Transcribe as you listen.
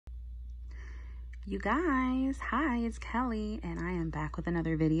You guys, hi, it's Kelly, and I am back with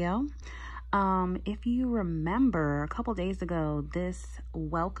another video. If you remember, a couple days ago, this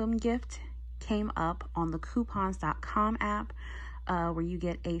welcome gift came up on the coupons.com app, where you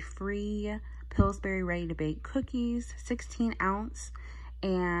get a free Pillsbury Ready to Bake cookies, 16 ounce.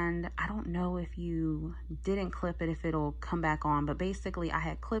 And I don't know if you didn't clip it, if it'll come back on, but basically I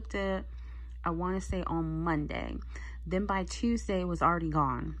had clipped it, I want to say on Monday. Then by Tuesday it was already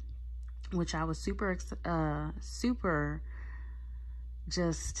gone, which I was super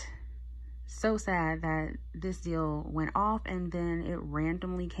just so sad that this deal went off, and then it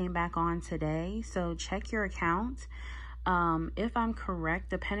randomly came back on today. So check your account. If I'm correct,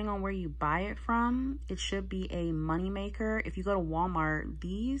 depending on where you buy it from, it should be a moneymaker. If you go to Walmart,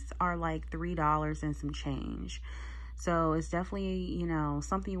 these are like $3 and some change. So it's definitely, you know,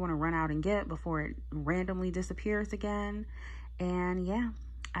 something you want to run out and get before it randomly disappears again. And yeah,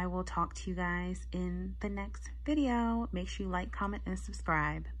 I will talk to you guys in the next video. Make sure you like, comment, and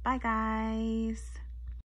subscribe. Bye, guys.